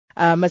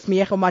Ms.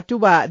 Meyokgo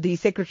Matuba, the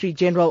Secretary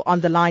General,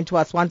 on the line to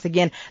us once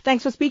again.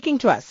 Thanks for speaking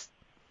to us.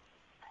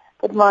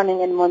 Good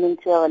morning and morning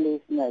to our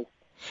listeners.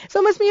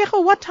 So, Ms.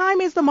 Meyokgo, what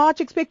time is the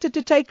march expected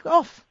to take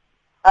off?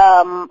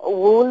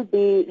 We'll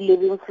be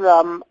leaving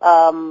from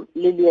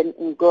Lillian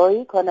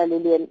Ngoyi, Corner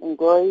Lillian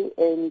Ngoyi,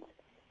 and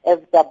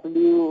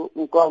FW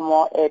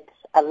Nkomo at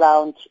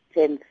around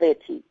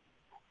 10:30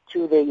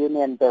 to the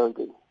Union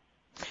Building.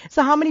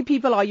 So how many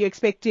people are you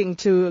expecting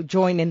to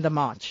join in the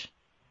march?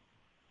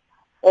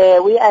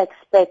 We are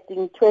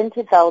expecting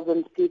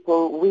 20,000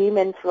 people,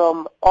 women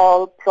from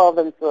all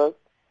provinces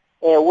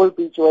will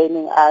be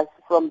joining us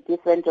from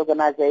different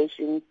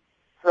organizations,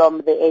 from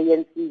the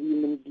ANC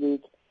Women's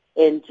League,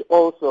 and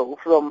also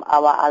from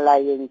our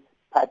alliance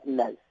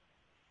partners.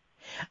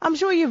 I'm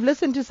sure you've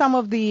listened to some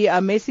of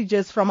the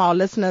messages from our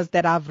listeners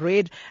that I've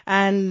read,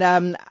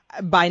 and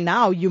by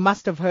now you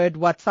must have heard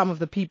what some of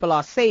the people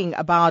are saying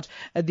about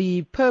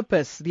the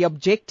purpose, the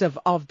objective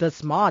of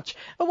this march.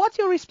 What's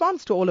your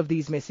response to all of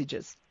these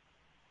messages?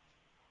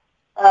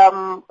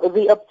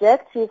 The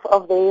objective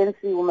of the ANC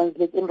Women's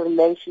League in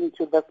relation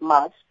to this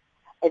march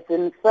is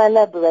in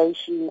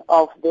celebration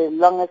of the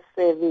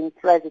longest-serving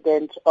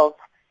president of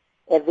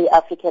the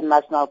African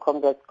National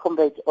Congress,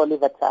 Comrade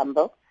Oliver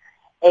Tambo.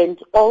 And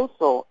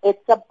also,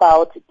 it's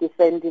about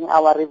defending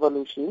our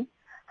revolution,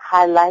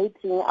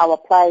 highlighting our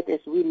pride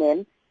as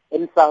women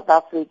in South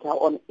Africa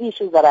on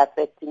issues that are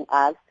affecting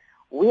us.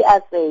 We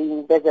are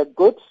saying there's a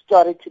good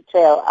story to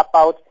tell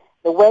about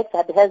the work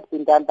that has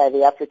been done by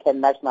the African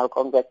National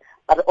Congress,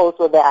 but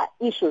also there are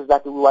issues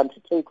that we want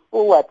to take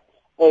forward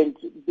and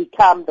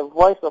become the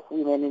voice of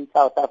women in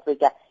South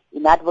Africa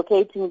in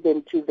advocating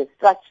them to the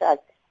structures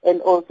and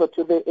also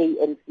to the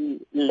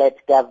ANC-led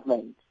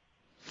government.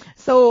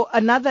 So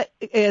another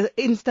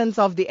instance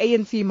of the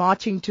ANC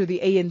marching to the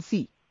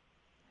ANC?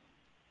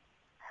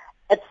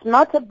 It's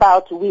not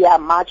about we are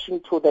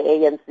marching to the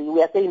ANC.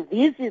 We are saying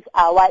this is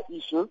our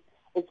issue.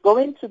 It's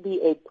going to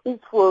be a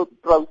peaceful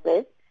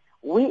process.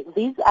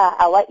 These are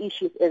our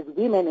issues as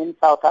women in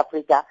South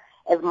Africa.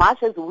 As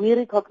much as we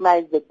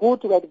recognize the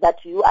good work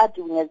that you are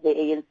doing as the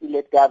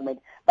ANC-led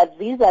government, but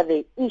these are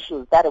the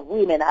issues that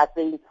women are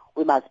saying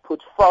we must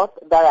put forth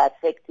that are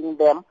affecting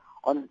them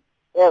on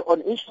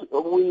issues.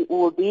 We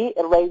will be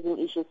raising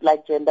issues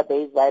like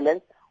gender-based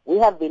violence. We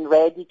have been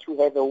ready to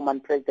have a woman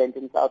president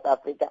in South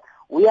Africa.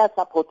 We are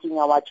supporting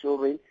our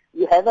children.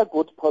 We have a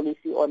good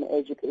policy on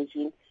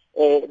education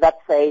that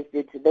says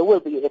that there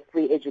will be a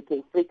free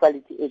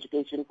quality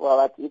education for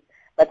our kids.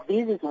 But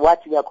this is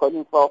what we are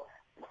calling for.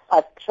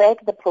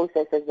 Fast-track the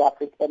process as the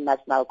African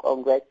National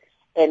Congress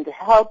and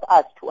help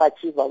us to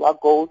achieve our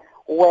goal,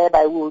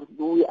 whereby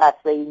we are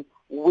saying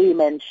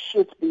women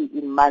should be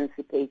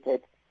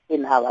emancipated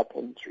in our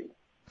country.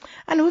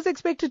 And who's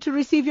expected to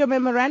receive your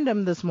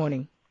memorandum this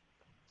morning?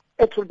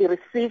 It will be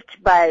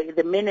received by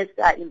the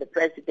minister in the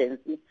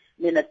presidency,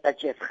 Minister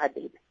Jeff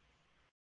Hadebe.